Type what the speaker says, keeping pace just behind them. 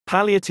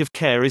Palliative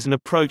care is an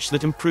approach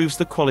that improves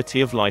the quality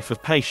of life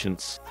of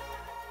patients,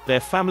 their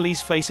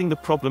families facing the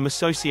problem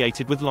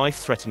associated with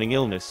life-threatening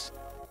illness,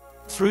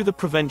 through the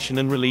prevention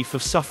and relief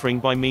of suffering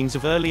by means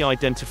of early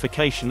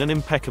identification and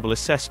impeccable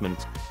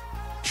assessment,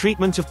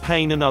 treatment of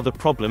pain and other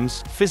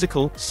problems,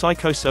 physical,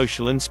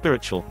 psychosocial and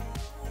spiritual.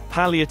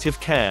 Palliative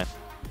care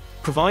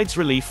provides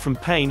relief from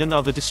pain and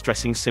other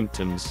distressing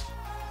symptoms,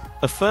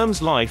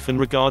 affirms life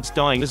and regards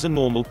dying as a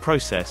normal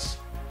process,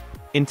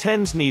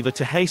 intends neither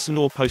to hasten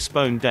or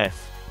postpone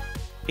death,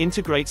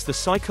 integrates the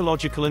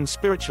psychological and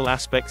spiritual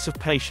aspects of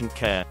patient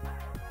care,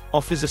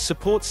 offers a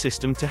support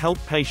system to help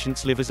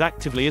patients live as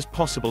actively as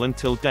possible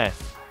until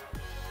death,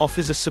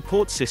 offers a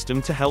support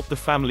system to help the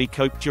family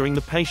cope during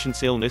the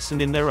patient's illness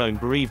and in their own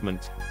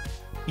bereavement,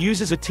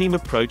 uses a team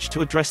approach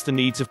to address the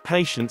needs of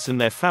patients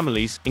and their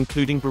families,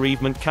 including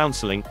bereavement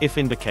counseling, if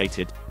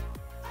indicated,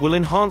 will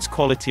enhance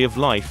quality of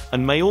life,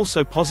 and may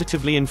also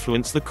positively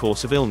influence the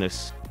course of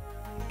illness,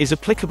 is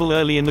applicable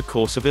early in the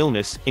course of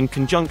illness, in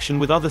conjunction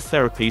with other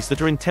therapies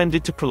that are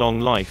intended to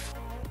prolong life,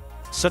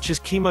 such as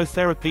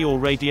chemotherapy or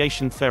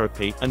radiation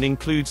therapy, and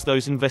includes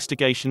those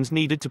investigations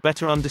needed to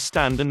better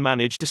understand and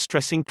manage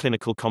distressing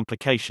clinical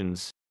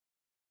complications.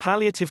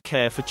 Palliative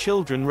care for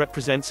children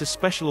represents a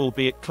special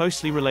albeit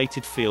closely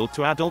related field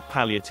to adult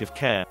palliative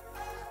care,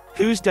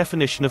 whose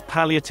definition of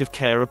palliative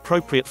care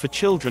appropriate for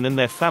children and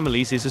their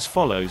families is as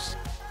follows.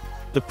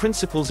 The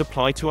principles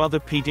apply to other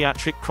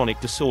pediatric chronic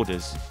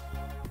disorders.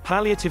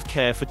 Palliative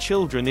care for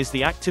children is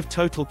the active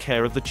total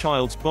care of the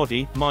child's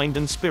body, mind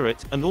and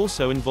spirit, and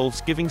also involves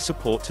giving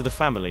support to the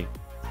family.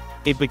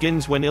 It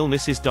begins when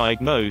illness is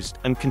diagnosed,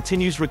 and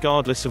continues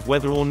regardless of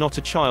whether or not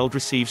a child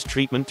receives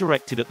treatment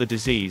directed at the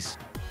disease.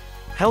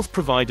 Health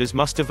providers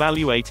must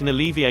evaluate and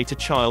alleviate a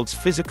child's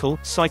physical,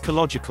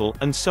 psychological,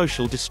 and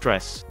social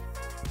distress.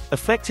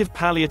 Effective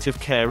palliative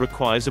care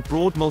requires a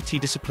broad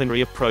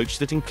multidisciplinary approach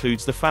that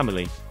includes the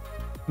family,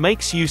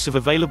 makes use of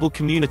available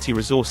community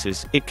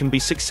resources. It can be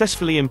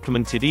successfully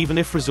implemented even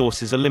if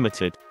resources are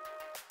limited.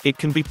 It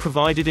can be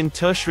provided in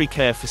tertiary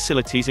care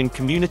facilities, in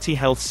community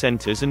health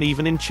centers, and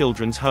even in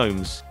children's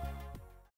homes.